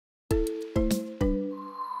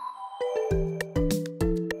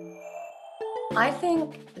I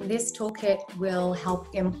think this toolkit will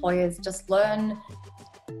help employers just learn,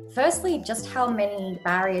 firstly, just how many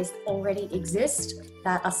barriers already exist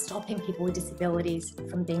that are stopping people with disabilities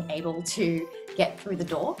from being able to get through the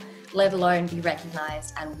door, let alone be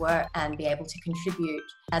recognised and work and be able to contribute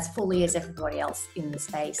as fully as everybody else in the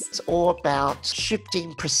space. It's all about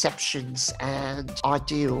shifting perceptions and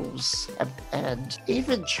ideals and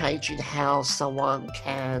even changing how someone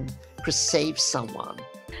can perceive someone.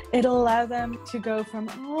 It'll allow them to go from,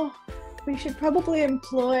 oh, we should probably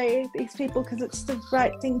employ these people because it's the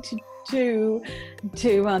right thing to do,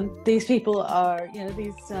 to these people are,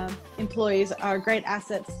 these employees are great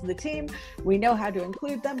assets to the team. We know how to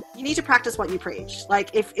include them. You need to practice what you preach. Like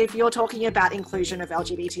if you're talking about inclusion of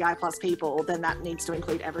LGBTI plus people, then that needs to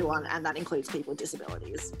include everyone, and that includes people with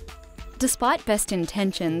disabilities. Despite best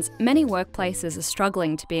intentions, many workplaces are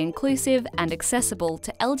struggling to be inclusive and accessible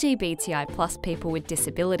to LGBTI plus people with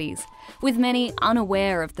disabilities, with many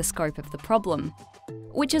unaware of the scope of the problem.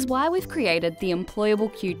 Which is why we've created the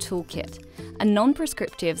EmployableQ Toolkit, a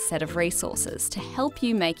non-prescriptive set of resources to help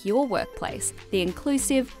you make your workplace the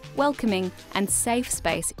inclusive, welcoming and safe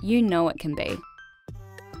space you know it can be.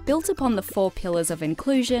 Built upon the 4 pillars of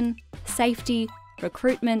inclusion, safety,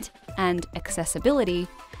 recruitment and accessibility,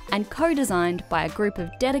 and co-designed by a group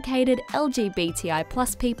of dedicated LGBTI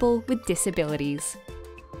plus people with disabilities.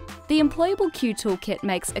 The EmployableQ Toolkit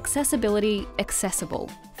makes accessibility accessible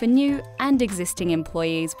for new and existing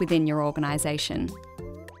employees within your organisation,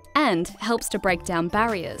 and helps to break down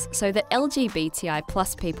barriers so that LGBTI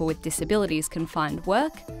plus people with disabilities can find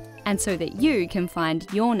work, and so that you can find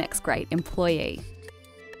your next great employee.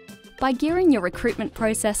 By gearing your recruitment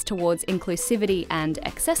process towards inclusivity and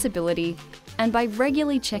accessibility, and by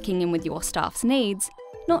regularly checking in with your staff's needs,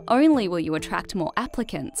 not only will you attract more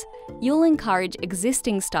applicants, you'll encourage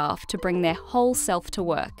existing staff to bring their whole self to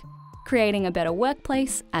work, creating a better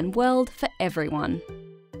workplace and world for everyone.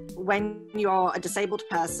 When you're a disabled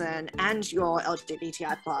person and you're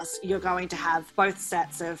LGBTI+, you're going to have both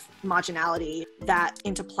sets of marginality that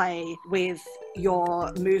interplay with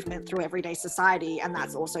your movement through everyday society, and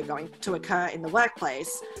that's also going to occur in the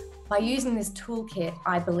workplace. By using this toolkit,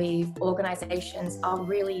 I believe organisations are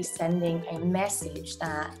really sending a message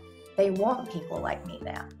that they want people like me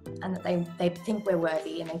there, and that they think we're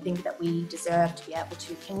worthy, and they think that we deserve to be able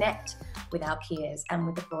to connect with our peers and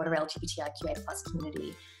with the broader LGBTIQA+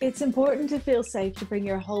 community. It's important to feel safe to bring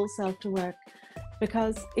your whole self to work,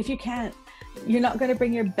 because if you can't, you're not going to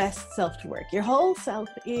bring your best self to work. Your whole self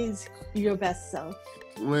is your best self.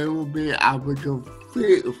 We will be able to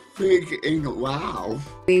fit in well.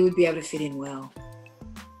 We would be able to fit in well.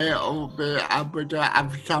 We will be able to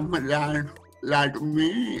have someone like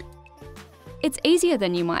me. It's easier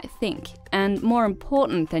than you might think, and more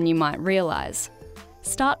important than you might realise.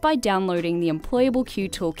 Start by downloading the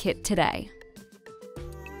EmployableQ Toolkit today.